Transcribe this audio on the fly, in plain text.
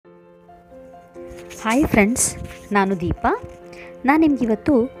Hi friends, ನಾನು ದೀಪಾ. ನಾನು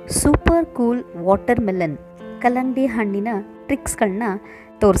ನಿಮಗಿವತ್ತು super cool water melon ಕಲ್ಲಂಗಡಿ ಹಣ್ಣಿನ ಟ್ರಿಕ್ಸ್ಗಳನ್ನ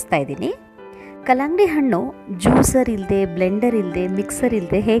ತೋರಿಸ್ತಾ ಇದ್ದೀನಿ. ಕಲ್ಲಂಗಡಿ ಹಣ್ಣು ಜ್ಯೂಸರ್ ಇಲ್ಲದೆ, ಬ್ಲೆಂಡರ್ ಇಲ್ಲದೆ, ಮಿಕ್ಸರ್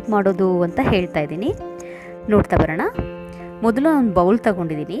ಇಲ್ಲದೆ ಹೇಗೆ ಮಾಡೋದು ಅಂತ ಹೇಳ್ತಾ ಇದ್ದೀನಿ. ನೋಡ್ತಾ ಬರೋಣ. ಮೊದಲು ಒಂದು ಬೌಲ್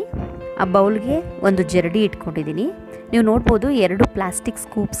ತಗೊಂಡಿದ್ದೀನಿ. ಆ ಬೌಲ್ಗೆ ಒಂದು ಜರಡಿ ಇಟ್ಕೊಂಡಿದ್ದೀನಿ. ನೀವು ನೋಡ್ಬೋದು 2 ಪ್ಲಾಸ್ಟಿಕ್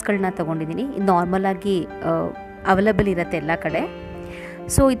ಸ್ಕೂಪ್ಸ್ಗಳನ್ನ ತೊಗೊಂಡಿದ್ದೀನಿ. ಇದು ನಾರ್ಮಲಾಗಿ ಅವೈಲಬಲ್ ಇರುತ್ತೆ ಎಲ್ಲ ಕಡೆ.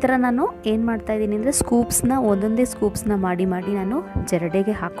 ಸೊ ಈ ಥರ ನಾನು ಏನು ಮಾಡ್ತಾಯಿದ್ದೀನಿ ಅಂದರೆ ಒಂದೊಂದೇ ಸ್ಕೂಪ್ಸ್ನ ಮಾಡಿ ನಾನು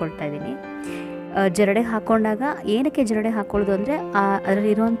ಜರಡೆಗೆ ಹಾಕ್ಕೊಳ್ತಾ ಇದ್ದೀನಿ. ಜರಡೆಗೆ ಹಾಕ್ಕೊಂಡಾಗ ಏನಕ್ಕೆ ಜರಡೆ ಹಾಕ್ಕೊಳ್ಳೋದು ಅಂದರೆ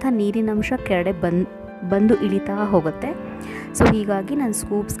ಅದರಲ್ಲಿರುವಂಥ ನೀರಿನಂಶ ಕೆಳಗಡೆ ಬಂದು ಇಳಿತಾ ಹೋಗುತ್ತೆ. ಸೊ ಹೀಗಾಗಿ ನಾನು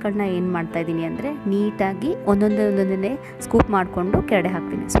ಸ್ಕೂಪ್ಸ್ಗಳನ್ನ ಏನು ಮಾಡ್ತಾಯಿದ್ದೀನಿ ಅಂದರೆ ನೀಟಾಗಿ ಒಂದೊಂದೇ ಸ್ಕೂಪ್ ಮಾಡಿಕೊಂಡು ಕೆಳಗಡೆ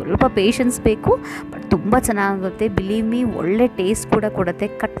ಹಾಕ್ತೀನಿ. ಸ್ವಲ್ಪ ಪೇಷನ್ಸ್ ಬೇಕು, ಬಟ್ ತುಂಬ ಚೆನ್ನಾಗುತ್ತೆ. ಬಿಲೀವ್ ಮೀ, ಒಳ್ಳೆ ಟೇಸ್ಟ್ ಕೂಡ ಕೊಡುತ್ತೆ.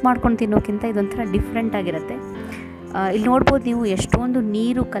 ಕಟ್ ಮಾಡ್ಕೊಂಡು ತಿನ್ನೋಕ್ಕಿಂತ ಇದೊಂಥರ ಡಿಫ್ರೆಂಟ್ ಆಗಿರುತ್ತೆ. ಇಲ್ಲಿ ನೋಡ್ಬೋದು ನೀವು, ಎಷ್ಟೊಂದು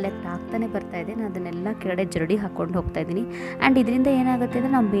ನೀರು ಕಲೆಕ್ಟ್ ಆಗ್ತಾನೆ ಬರ್ತಾಯಿದೆ. ನಾನು ಅದನ್ನೆಲ್ಲ ಕೆಳಗಡೆ ಜರಡಿ ಹಾಕ್ಕೊಂಡು ಹೋಗ್ತಾಯಿದ್ದೀನಿ. ಆ್ಯಂಡ್ ಇದರಿಂದ ಏನಾಗುತ್ತೆ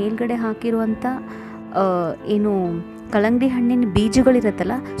ಅಂದರೆ ನಾವು ಮೇಲ್ಗಡೆ ಹಾಕಿರುವಂಥ ಏನು ಕಲ್ಲಂಗಡಿ ಹಣ್ಣಿನ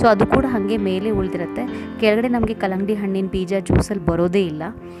ಬೀಜಗಳಿರುತ್ತಲ್ಲ, ಸೊ ಅದು ಕೂಡ ಹಾಗೆ ಮೇಲೆ ಉಳಿದಿರುತ್ತೆ. ಕೆಳಗಡೆ ನಮಗೆ ಕಲ್ಲಂಗಡಿ ಹಣ್ಣಿನ ಬೀಜ ಜ್ಯೂಸಲ್ಲಿ ಬರೋದೇ ಇಲ್ಲ.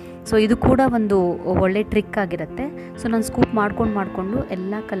 ಸೊ ಇದು ಕೂಡ ಒಂದು ಒಳ್ಳೆ ಟ್ರಿಕ್ ಆಗಿರುತ್ತೆ. ಸೊ ನಾನು ಸ್ಕೂಪ್ ಮಾಡಿಕೊಂಡು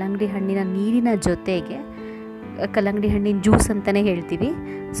ಎಲ್ಲ ಕಲ್ಲಂಗಡಿ ಹಣ್ಣಿನ ನೀರಿನ ಜೊತೆಗೆ ಕಲ್ಲಂಗಡಿ ಹಣ್ಣಿನ ಜ್ಯೂಸ್ ಅಂತಲೇ ಹೇಳ್ತೀವಿ.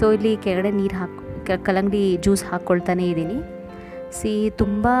 ಸೊ ಇಲ್ಲಿ ಕೆಳಗಡೆ ನೀರು ಕಲ್ಲಂಗಡಿ ಜ್ಯೂಸ್ ಹಾಕ್ಕೊಳ್ತಾನೇ ಇದ್ದೀನಿ.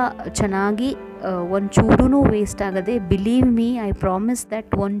 ತುಂಬ ಚೆನ್ನಾಗಿ ಒಂಚೂರೂ ವೇಸ್ಟ್ ಆಗದೆ, believe me, I promise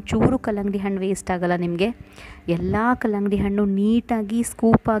that ಒಂಚೂರು ಕಲ್ಲಂಗಡಿ ಹಣ್ಣು ವೇಸ್ಟ್ ಆಗೋಲ್ಲ ನಿಮಗೆ. ಎಲ್ಲ ಕಲ್ಲಂಗಡಿ ಹಣ್ಣು ನೀಟಾಗಿ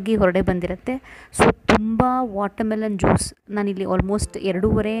ಸ್ಕೂಪಾಗಿ ಹೊರಡೆ ಬಂದಿರುತ್ತೆ. ಸೊ ತುಂಬ ವಾಟರ್ಮೆಲನ್ ಜ್ಯೂಸ್ ನಾನಿಲ್ಲಿ ಆಲ್ಮೋಸ್ಟ್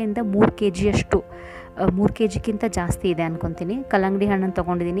 2.5 ಇಂದ 3 kg 3 kgಕ್ಕಿಂತ ಜಾಸ್ತಿ ಇದೆ ಅಂದ್ಕೊತೀನಿ. ಕಲ್ಲಂಗಡಿ ಹಣ್ಣನ್ನು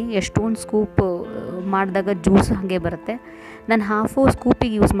ತೊಗೊಂಡಿದ್ದೀನಿ. ಎಷ್ಟೊಂದು ಸ್ಕೂಪ್ ಮಾಡಿದಾಗ ಜ್ಯೂಸ್ ಹಾಗೆ ಬರುತ್ತೆ. ನಾನು ಹಾಫು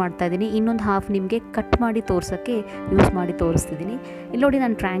ಸ್ಕೂಪಿಗೆ ಯೂಸ್ ಮಾಡ್ತಾಯಿದ್ದೀನಿ, ಇನ್ನೊಂದು ಹಾಫ್ ನಿಮಗೆ ಕಟ್ ಮಾಡಿ ತೋರ್ಸೋಕ್ಕೆ ಯೂಸ್ ಮಾಡಿ ತೋರಿಸ್ತಿದ್ದೀನಿ. ಇಲ್ಲಿ ನೋಡಿ,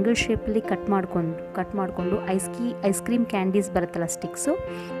 ನಾನು ಟ್ರ್ಯಾಂಗಲ್ ಶೇಪಲ್ಲಿ ಕಟ್ ಮಾಡಿಕೊಂಡು ಐಸ್ ಕ್ರೀಮ್ ಕ್ಯಾಂಡೀಸ್ ಬರುತ್ತಲ್ಲ, ಸ್ಟಿಕ್ಸು,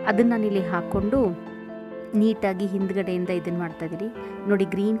 ಅದನ್ನು ನಾನಿಲ್ಲಿ ಹಾಕ್ಕೊಂಡು ನೀಟಾಗಿ ಹಿಂದ್ಗಡೆಯಿಂದ ಇದನ್ನು ಮಾಡ್ತಾಯಿದ್ದೀನಿ. ನೋಡಿ,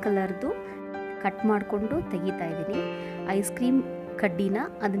 ಗ್ರೀನ್ ಕಲರ್ದು ಕಟ್ ಮಾಡಿಕೊಂಡು ತೆಗಿತಾ ಇದ್ದೀನಿ. ಐಸ್ ಕ್ರೀಮ್ ಕಡ್ಡಿನ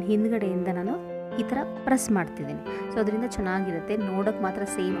ಅದನ್ನ ಹಿಂದ್ಗಡೆಯಿಂದ ನಾನು ಈ ಥರ ಪ್ರೆಸ್ ಮಾಡ್ತಿದ್ದೀನಿ. ಸೊ ಅದರಿಂದ ಚೆನ್ನಾಗಿರುತ್ತೆ. ನೋಡೋಕ್ಕೆ ಮಾತ್ರ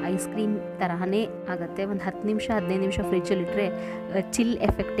ಸೇಮ್ ಐಸ್ ಕ್ರೀಮ್ ತರಹನೇ ಆಗುತ್ತೆ. ಒಂದು 10-15 ನಿಮಿಷ ಫ್ರಿಜ್ಜಲ್ಲಿಟ್ಟರೆ ಚಿಲ್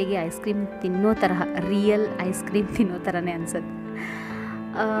ಎಫೆಕ್ಟಿಗೆ ಐಸ್ ಕ್ರೀಮ್ ತಿನ್ನೋ ತರಹ, ರಿಯಲ್ ಐಸ್ ಕ್ರೀಮ್ ತಿನ್ನೋ ಥರನೇ ಅನಿಸುತ್ತೆ.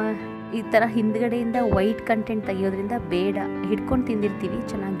 ಈ ಥರ ಹಿಂದ್ಗಡೆಯಿಂದ ವೈಟ್ ಕಂಟೆಂಟ್ ತೆಗಿಯೋದ್ರಿಂದ ಬೇಡ, ಹಿಡ್ಕೊಂಡು ತಿಂದಿರ್ತೀವಿ,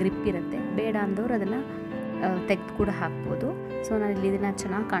 ಚೆನ್ನಾಗಿ ಗ್ರಿಪ್ ಇರುತ್ತೆ. ಬೇಡ ಅಂದವರು ಅದನ್ನು ತೆಗೆದು ಕೂಡ ಹಾಕ್ಬೋದು. ಸೊ ನಾನು ಇಲ್ಲಿ ಇದನ್ನು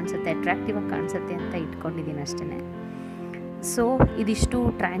ಚೆನ್ನಾಗಿ ಕಾಣಿಸುತ್ತೆ, ಅಟ್ರಾಕ್ಟಿವ್ ಆಗಿ ಕಾಣಿಸುತ್ತೆ ಅಂತ ಇಟ್ಕೊಂಡಿದ್ದೀನಿ ಅಷ್ಟೇ. ಸೊ ಇದಿಷ್ಟು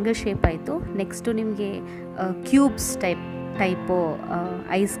ಟ್ರಯಾಂಗಲ್ ಶೇಪ್ ಆಯಿತು. ನೆಕ್ಸ್ಟು ನಿಮಗೆ cubes type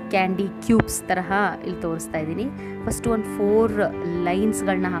ice candy cubes ತರಹ ಇಲ್ಲಿ ತೋರಿಸ್ತಾ ಇದ್ದೀನಿ. ಫಸ್ಟು ಒಂದು 4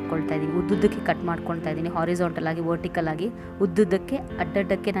 ಲೈನ್ಸ್ಗಳನ್ನ ಹಾಕ್ಕೊಳ್ತಾ ಇದ್ದೀನಿ. ಉದ್ದುದ್ದಕ್ಕೆ ಕಟ್ ಮಾಡ್ಕೊಳ್ತಾ ಇದ್ದೀನಿ. ಹಾರಿಜಾಂಟಲ್ ಆಗಿ, ವರ್ಟಿಕಲ್ ಆಗಿ, ಉದ್ದುದ್ದಕ್ಕೆ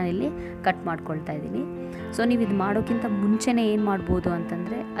ಅಡ್ಡಡ್ಡಕ್ಕೆ ನಾನಿಲ್ಲಿ ಕಟ್ ಮಾಡ್ಕೊಳ್ತಾ ಇದ್ದೀನಿ. ಸೊ ನೀವು ಇದು ಮಾಡೋಕ್ಕಿಂತ ಮುಂಚೆನೇ ಏನು ಮಾಡ್ಬೋದು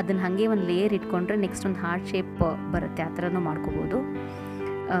ಅಂತಂದರೆ, ಅದನ್ನು ಹಾಗೆ ಒಂದು ಲೇಯರ್ ಇಟ್ಕೊಂಡ್ರೆ ನೆಕ್ಸ್ಟ್ ಒಂದು ಹಾರ್ಟ್ ಶೇಪ್ ಬರುತ್ತೆ, ಆ ಥರನೂ ಮಾಡ್ಕೋಬೋದು.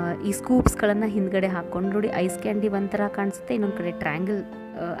 ಈ ಸ್ಕೂಪ್ಸ್ಗಳನ್ನು ಹಿಂದ್ಗಡೆ ಹಾಕ್ಕೊಂಡು ನೋಡಿ, ಐಸ್ ಕ್ಯಾಂಡಿ ಒಂಥರ ಕಾಣಿಸುತ್ತೆ, ಇನ್ನೊಂದು ಕಡೆ ಟ್ರ್ಯಾಂಗಲ್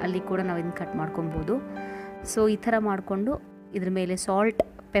ಅಲ್ಲಿ ಕೂಡ ನಾವು ಇದನ್ನು ಕಟ್ ಮಾಡ್ಕೊಬೋದು. ಸೊ ಈ ಥರ ಮಾಡಿಕೊಂಡು ಇದ್ರ ಮೇಲೆ ಸಾಲ್ಟ್,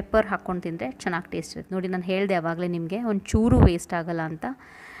 ಪೆಪ್ಪರ್ ಹಾಕ್ಕೊಂಡು ತಿಂದರೆ ಚೆನ್ನಾಗಿ ಟೇಸ್ಟ್ ಇರುತ್ತೆ. ನೋಡಿ, ನಾನು ಹೇಳಿದೆ ಆವಾಗಲೇ ನಿಮಗೆ, ಒಂದು ಚೂರು ವೇಸ್ಟ್ ಆಗೋಲ್ಲ ಅಂತ.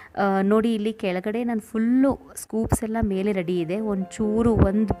 ನೋಡಿ, ಇಲ್ಲಿ ಕೆಳಗಡೆ ನಾನು ಫುಲ್ಲು ಸ್ಕೂಪ್ಸ್ ಎಲ್ಲ ಮೇಲೆ ರೆಡಿ ಇದೆ.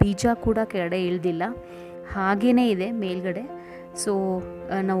 ಒಂದು ಬೀಜ ಕೂಡ ಕೆಳಗಡೆ ಇಳ್ದಿಲ್ಲ, ಹಾಗೇ ಇದೆ ಮೇಲ್ಗಡೆ. ಸೊ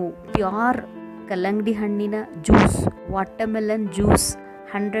ನಾವು ಪ್ಯೂರ್ ಕಲ್ಲಂಗಡಿ ಹಣ್ಣಿನ juice, watermelon juice,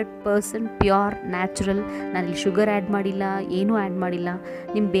 100% pure natural. ನಾನಿಲ್ಲಿ ಶುಗರ್ ಆ್ಯಡ್ ಮಾಡಿಲ್ಲ, ಏನೂ ಆ್ಯಡ್ ಮಾಡಿಲ್ಲ.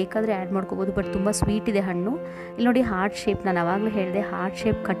 ನಿಮ್ಗೆ ಬೇಕಾದರೆ ಆ್ಯಡ್ ಮಾಡ್ಕೋಬೋದು, ಬಟ್ ತುಂಬ ಸ್ವೀಟ್ ಇದೆ ಹಣ್ಣು. ಇಲ್ಲಿ ನೋಡಿ, ಹಾರ್ಟ್ ಶೇಪ್, ನಾನು ಆವಾಗಲೇ ಹೇಳಿದೆ, ಹಾರ್ಟ್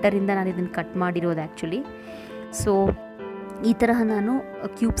ಶೇಪ್ ಕಟ್ಟರಿಂದ ನಾನು ಇದನ್ನು ಕಟ್ ಮಾಡಿರೋದು ಆ್ಯಕ್ಚುಲಿ. ಸೊ ಈ ತರಹ ನಾನು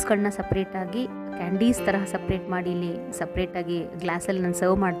ಕ್ಯೂಬ್ಸ್ಗಳನ್ನ ಸಪ್ರೇಟಾಗಿ, ಕ್ಯಾಂಡೀಸ್ ತರಹ ಸಪ್ರೇಟ್ ಮಾಡಿ ಇಲ್ಲಿ ಸಪ್ರೇಟಾಗಿ ಗ್ಲಾಸಲ್ಲಿ ನಾನು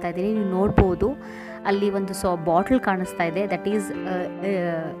ಸರ್ವ್ ಮಾಡ್ತಾಯಿದ್ದೀನಿ. ನೀವು ನೋಡ್ಬೋದು, ಅಲ್ಲಿ ಒಂದು ಬಾಟಲ್ ಕಾಣಿಸ್ತಾ ಇದೆ. That is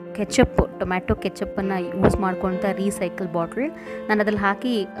ketchup, tomato ಕೆಚಪ್ಪನ್ನು use ಮಾಡ್ಕೊಳ್ತಾ ರೀಸೈಕಲ್ ಬಾಟಲ್. ನಾನು ಅದ್ರಲ್ಲಿ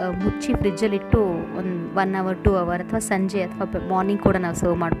ಹಾಕಿ ಮುಚ್ಚಿ ಫ್ರಿಜ್ಜಲ್ಲಿಟ್ಟು ಒಂದು 1 hour 2 hour ಅಥವಾ ಸಂಜೆ ಅಥವಾ ಮಾರ್ನಿಂಗ್ ಕೂಡ ನಾವು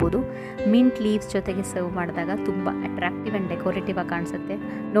ಸರ್ವ್ ಮಾಡ್ಬೋದು. ಮಿಂಟ್ ಲೀವ್ಸ್ ಜೊತೆಗೆ ಸರ್ವ್ ಮಾಡಿದಾಗ ತುಂಬ ಅಟ್ರಾಕ್ಟಿವ್ ಆ್ಯಂಡ್ ಡೆಕೋರೇಟಿವ್ ಆಗಿ ಕಾಣಿಸುತ್ತೆ.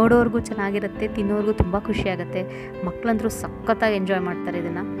 ನೋಡೋರ್ಗೂ ಚೆನ್ನಾಗಿರುತ್ತೆ, ತಿನ್ನೋರ್ಗೂ ತುಂಬ ಖುಷಿಯಾಗುತ್ತೆ. ಮಕ್ಕಳಂದ್ರೂ ಸಖತ್ತಾಗಿ ಎಂಜಾಯ್ ಮಾಡ್ತಾರೆ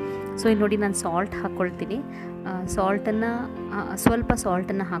ಇದನ್ನು. ಸೊ ಇಲ್ಲಿ ನೋಡಿ, ನಾನು ಸಾಲ್ಟ್ ಹಾಕ್ಕೊಳ್ತೀನಿ. ಸ್ವಲ್ಪ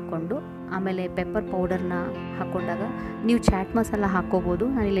ಸಾಲ್ಟನ್ನು ಹಾಕ್ಕೊಂಡು ಆಮೇಲೆ ಪೆಪ್ಪರ್ ಪೌಡರ್ನ ಹಾಕ್ಕೊಂಡಾಗ ನೀವು ಚಾಟ್ ಮಸಾಲ ಹಾಕ್ಕೋಬೋದು.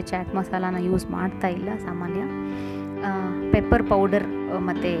 ನಾನಿಲ್ಲಿ ಚಾಟ್ ಮಸಾಲಾನ ಯೂಸ್ ಮಾಡ್ತಾ ಇಲ್ಲ, ಸಾಮಾನ್ಯ ಪೆಪ್ಪರ್ ಪೌಡರ್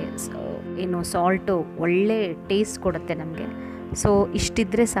ಮತ್ತು ಏನು ಸಾಲ್ಟು ಒಳ್ಳೆ ಟೇಸ್ಟ್ ಕೊಡುತ್ತೆ ನಮಗೆ. ಸೊ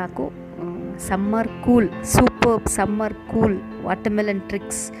ಇಷ್ಟಿದ್ರೆ ಸಾಕು. Super summer cool watermelon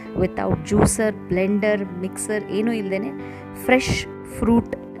tricks without juicer, Blender, mixer ಏನೂ ಇಲ್ಲದೇ ಫ್ರೆಶ್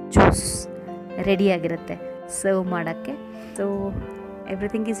ಫ್ರೂಟ್ ಜ್ಯೂಸ್ ರೆಡಿಯಾಗಿರುತ್ತೆ ಸರ್ವ್ ಮಾಡೋಕ್ಕೆ. So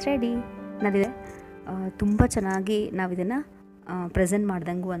everything is ready. ನಾವಿದೆ ತುಂಬ ಚೆನ್ನಾಗಿ ನಾವಿದನ್ನು ಪ್ರೆಸೆಂಟ್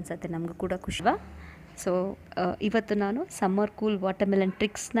ಮಾಡ್ದಂಗೂ ಅನಿಸುತ್ತೆ, ನಮಗೂ ಕೂಡ ಖುಷಿವಾ. ಸೊ ಇವತ್ತು ನಾನು ಸಮ್ಮರ್ ಕೂಲ್ ವಾಟರ್ಮೆಲನ್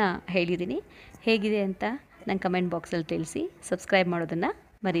ಟ್ರಿಕ್ಸ್ನ ಹೇಳಿದ್ದೀನಿ. ಹೇಗಿದೆ ಅಂತ ನಂಗೆ ಕಮೆಂಟ್ ಬಾಕ್ಸಲ್ಲಿ ತಿಳಿಸಿ. ಸಬ್ಸ್ಕ್ರೈಬ್ ಮಾಡೋದನ್ನು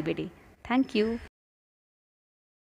ಮರಿಬೇಡಿ. Thank you.